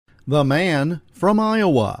The Man from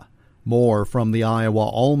Iowa. More from the Iowa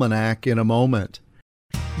Almanac in a moment.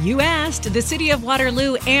 You asked, the City of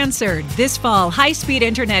Waterloo answered. This fall, high-speed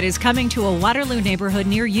internet is coming to a Waterloo neighborhood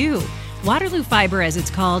near you. Waterloo Fiber, as it's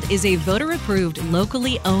called, is a voter-approved,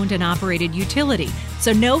 locally owned and operated utility.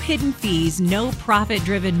 So no hidden fees, no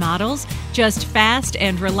profit-driven models, just fast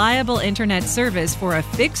and reliable internet service for a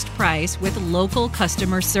fixed price with local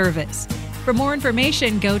customer service. For more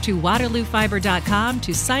information, go to waterloofiber.com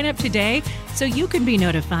to sign up today so you can be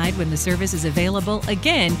notified when the service is available,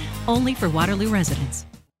 again, only for Waterloo residents.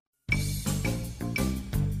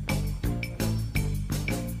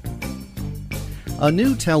 A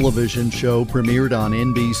new television show premiered on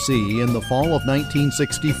NBC in the fall of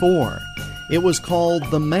 1964. It was called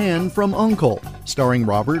The Man from U.N.C.L.E., starring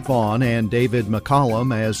Robert Vaughn and David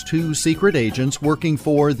McCallum as two secret agents working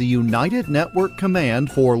for the United Network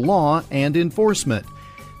Command for Law and Enforcement.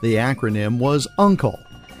 The acronym was U.N.C.L.E.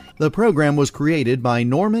 The program was created by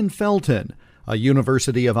Norman Felton, a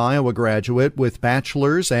University of Iowa graduate with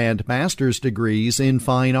bachelor's and master's degrees in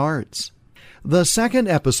fine arts. The second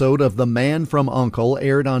episode of The Man from U.N.C.L.E.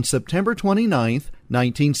 aired on September 29,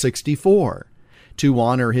 1964. To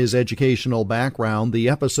honor his educational background, the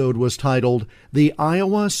episode was titled The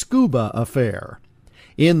Iowa Scuba Affair.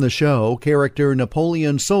 In the show, character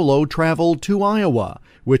Napoleon Solo traveled to Iowa,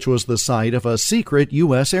 which was the site of a secret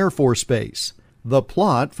U.S. Air Force base. The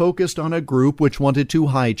plot focused on a group which wanted to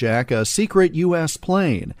hijack a secret U.S.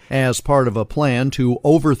 plane as part of a plan to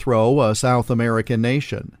overthrow a South American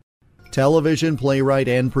nation. Television playwright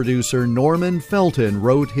and producer Norman Felton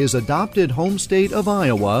wrote his adopted home state of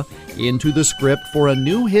Iowa into the script for a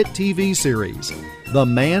new hit TV series, The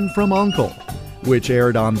Man from U.N.C.L.E., which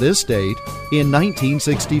aired on this date in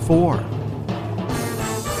 1964.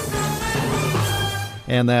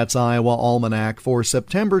 And that's Iowa Almanac for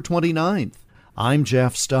September 29th. I'm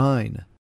Jeff Stein.